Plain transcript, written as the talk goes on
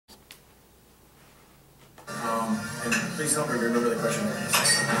Please help me remember the question.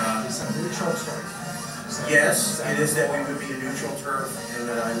 It's a neutral turf. Yes, it is that we would be a neutral turf, and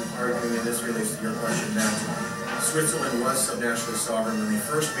that I'm arguing, and this relates to your question, that Switzerland was subnationally sovereign when they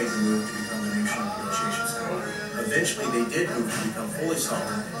first made the move to become the neutral negotiation state. Eventually, they did move to become fully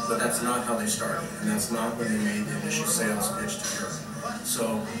sovereign, but that's not how they started, and that's not when they made the initial sales pitch to Europe.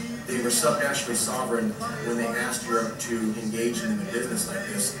 So they were subnationally sovereign when they asked Europe to engage in a business like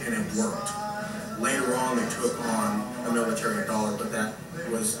this, and it worked. Later on, they took on a military dollar, but that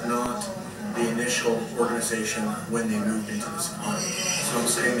was not the initial organization when they moved into this economy. So I'm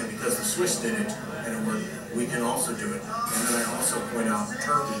saying that because the Swiss did it and it worked, we can also do it. And then I also point out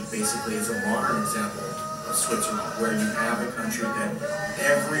Turkey basically is a modern example of Switzerland, where you have a country that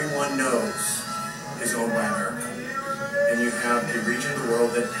everyone knows is owned by America. And you have a region of the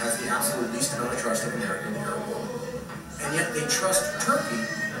world that has the absolute least amount of trust of America in the Arab world. And yet they trust Turkey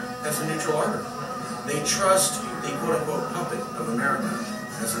as a neutral arbiter. They trust the quote-unquote puppet of America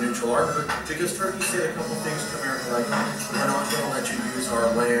as a neutral arbiter, because Turkey said a couple things to America like, we're not going to let you use our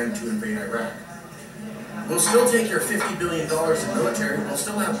land to invade Iraq. We'll still take your $50 billion in military, we'll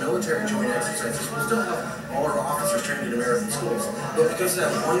still have military joint exercises, we'll still have all our officers trained in American schools, but because of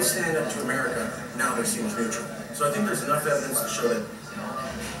that one stand-up to America, now they're seen as neutral. So I think there's enough evidence to show that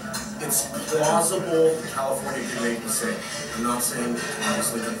it's plausible California could make the same. I'm not saying,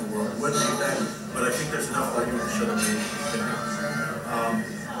 obviously, that the world would do that, but I think there's enough argument to show that maybe it could happen.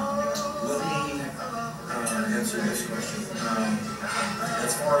 Let me answer this question.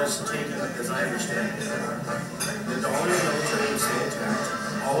 As far as taking, as I understand it, the dollar and military would stay intact.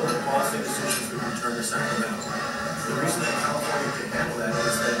 All of the policy decisions would return to Sacramento. The reason that California can handle that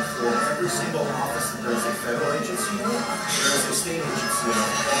is that for every single office that there's a federal agency in, there is a state agency in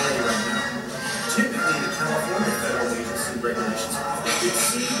already right now. Typically, the California federal agency regulations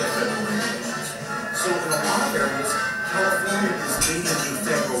exceed the federal regulations. So in a lot of areas, California is leading the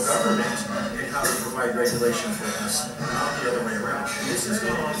federal government in how to provide regulation for us, not the other way around. And this has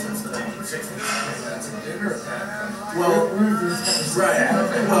gone on since the 1960s. That's a bigger effect. Well, right.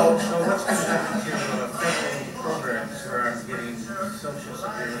 Well, so what's going to happen to federal programs where I'm getting Social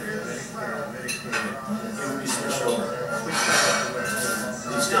Security, Medicare, it would be switched over.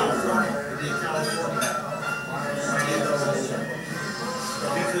 Switched over to California.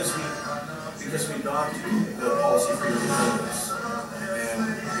 Because we got the policy for your business, and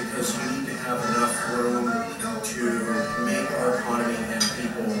because you need to have enough room to make our economy and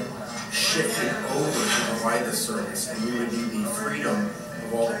people shift it over to provide this service, and you would need the freedom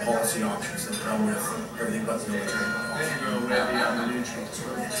of all the policy options that come with everything but the military. Then you go way beyond the neutral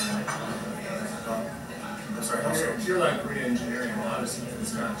I'm sorry, how so? You're like re-engineering a lot of stuff.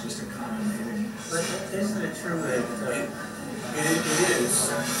 It's not just a common meaning. But isn't it true that it is?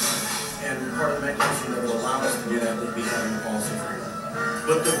 And part of the mechanism that will allow us to do that would be having a policy freedom.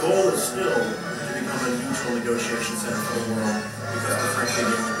 But the goal is still to become a neutral negotiation center for the world, because we're frankly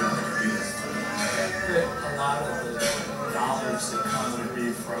the only people that can do that. That a lot of the dollars that come would be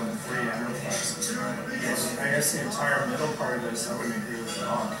from free enterprises. Yes. I guess the entire middle part of this, I wouldn't agree with at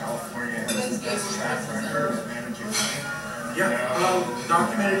all. California has the best track record of managing money. Yeah,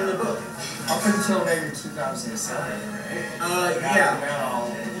 documented in the book. Up until maybe 2007, right? Yeah.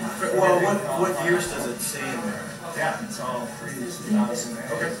 Well, what years does it say in there? Yeah, it's all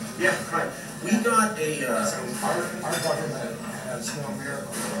pre-2008. Okay. Yeah, right. We got a. So our government has no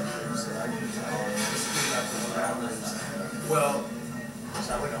miracle workers that I can tell. Just keep up with the well, so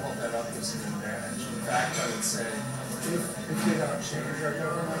I wouldn't hold that up as an advantage. In fact, I would say, if we don't change our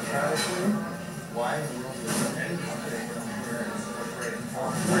government radically, why in the world does any company come here and incorporate in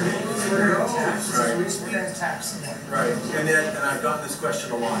California? We're going to tax. Right. We're going to tax them. Right. And I've gotten this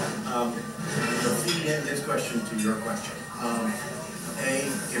question a lot. Feed in this question to your question.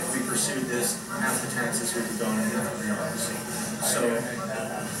 If we pursued this, half the taxes would be gone and half the bureaucracy. So.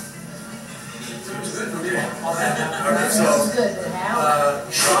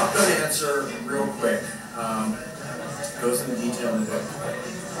 Shotgun answer real quick. Goes into detail in the book.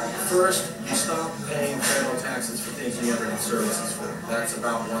 First, you stop paying federal taxes for things you never get services for. That's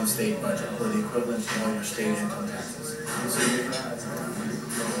about one state budget, or the equivalent to all your state income taxes. So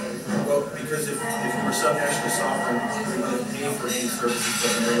well, because if we were subnationally sovereign, we wouldn't pay for any services but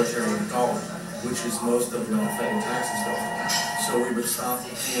the military and the dollar, which is most of the federal taxes go for. So we would stop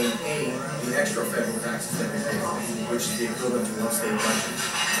paying the extra federal taxes that we pay for, which is the equivalent to one state budget.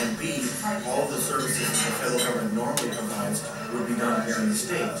 And B, all of the services that the federal government normally provides would be done here in the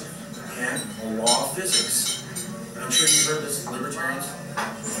state. And a law of physics. And I'm sure you've heard this, libertarians.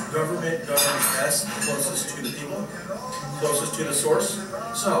 Government governs best, closest to the people, closest to the source.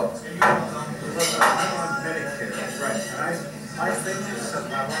 So, I'm on Medicare. Right. And I think this,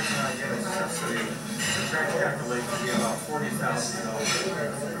 my wife and I get a subsidy, the track calculate to be about $40,000.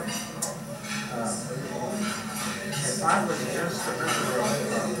 If I was just a member of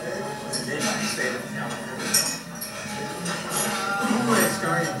the state of California, it's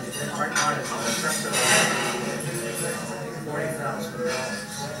going, right now it's accepted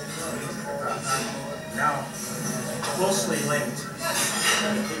 $40,000. Now, closely linked to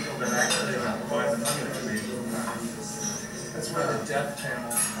the people that actually provide the money to me. That's where the death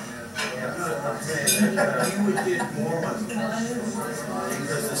panels come in. Yeah, I'm saying that You would get more money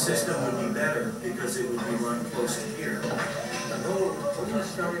because the system would be better because it would be run close to here. the whole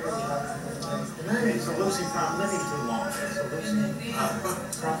story is a losing problem, living too long. It's a losing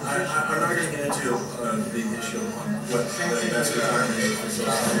proposition. I'm not going to get into the issue on what the best retirement age for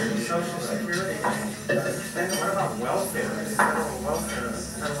Social Security. Social Security. Then what about welfare? Federal welfare,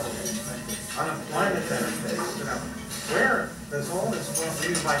 federal unemployment benefits, you know. Where does all this well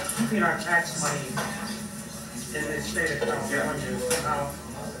be by keeping our tax money in the state of California? How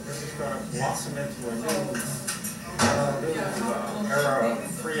this is going to blossom into a new era of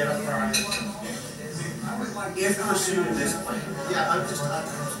free enterprise. If pursued in this plan. Yeah, I'm just trying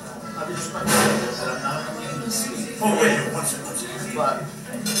to say this, and I'm not. Oh, wait, one second. But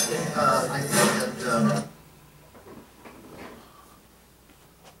I think that